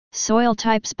Soil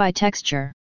types by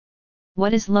texture.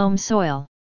 What is loam soil?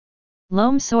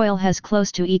 Loam soil has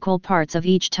close to equal parts of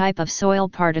each type of soil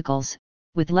particles,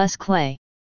 with less clay.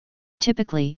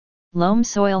 Typically, loam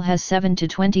soil has 7 to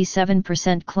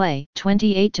 27% clay,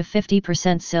 28 to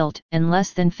 50% silt, and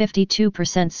less than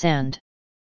 52% sand.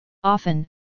 Often,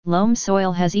 loam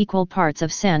soil has equal parts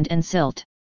of sand and silt.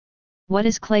 What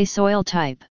is clay soil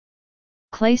type?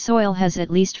 Clay soil has at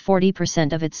least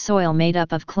 40% of its soil made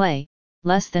up of clay,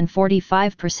 less than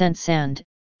 45% sand,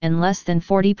 and less than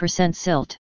 40%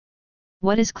 silt.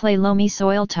 What is clay loamy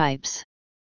soil types?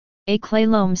 A clay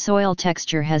loam soil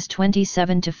texture has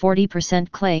 27 to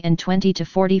 40% clay and 20 to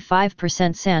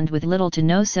 45% sand with little to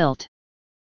no silt.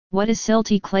 What is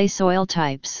silty clay soil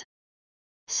types?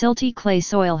 Silty clay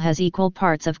soil has equal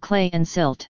parts of clay and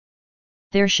silt.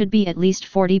 There should be at least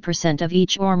 40% of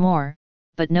each or more,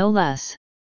 but no less.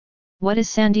 What is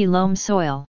sandy loam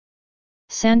soil?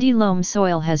 Sandy loam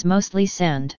soil has mostly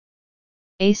sand.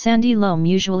 A sandy loam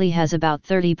usually has about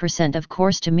 30% of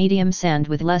coarse to medium sand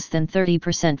with less than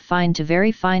 30% fine to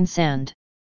very fine sand.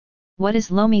 What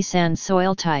is loamy sand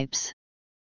soil types?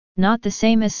 Not the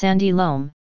same as sandy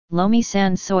loam. Loamy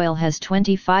sand soil has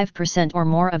 25% or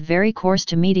more of very coarse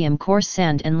to medium coarse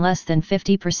sand and less than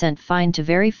 50% fine to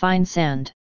very fine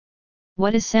sand.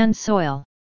 What is sand soil?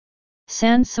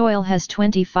 Sand soil has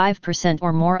 25%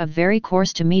 or more of very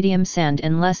coarse to medium sand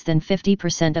and less than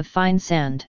 50% of fine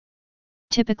sand.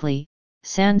 Typically,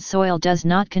 sand soil does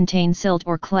not contain silt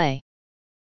or clay.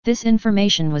 This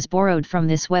information was borrowed from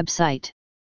this website.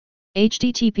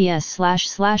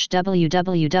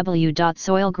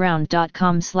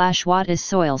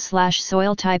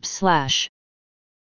 https://www.soilground.com/whatissoil/soil types/